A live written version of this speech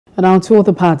Now to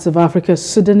other parts of Africa,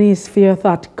 Sudanese fear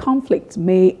that conflict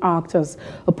may act as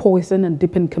a poison and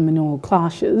deepen communal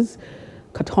clashes.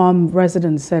 Khartoum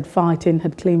residents said fighting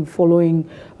had claimed following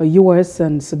a U.S.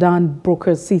 and Sudan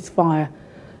brokered ceasefire.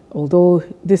 Although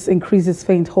this increases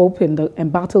faint hope in the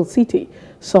embattled city,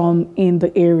 some in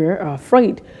the area are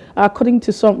afraid. According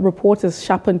to some reporters,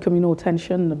 sharpened communal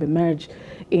tension have emerged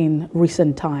in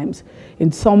recent times.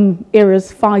 In some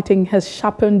areas, fighting has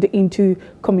sharpened into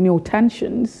communal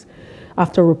tensions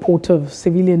after a report of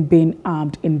civilians being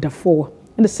armed in Darfur.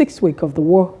 In the sixth week of the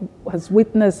war has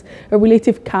witnessed a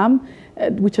relative calm,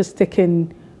 which has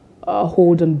taken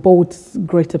hold on both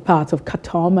greater parts of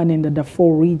Khartoum and in the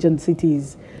Darfur region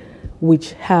cities,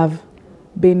 which have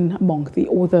been among the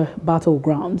other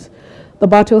battlegrounds. The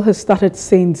battle has started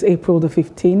since April the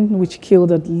 15th, which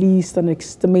killed at least an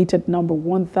estimated number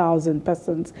 1,000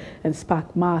 persons and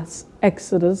sparked mass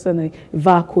exodus and the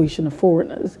evacuation of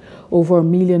foreigners. Over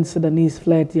 1 million Sudanese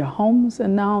fled their homes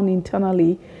and now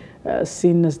internally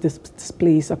seen as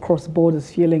displaced across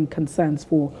borders, fueling concerns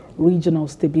for regional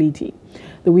stability.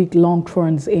 The week-long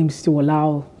trend aims to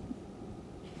allow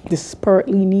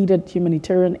desperately needed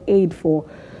humanitarian aid for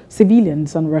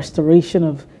civilians and restoration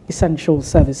of essential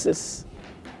services.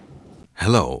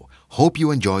 Hello, hope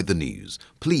you enjoyed the news.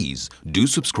 Please do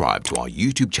subscribe to our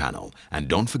YouTube channel and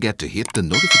don't forget to hit the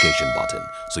notification button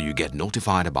so you get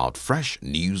notified about fresh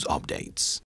news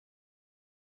updates.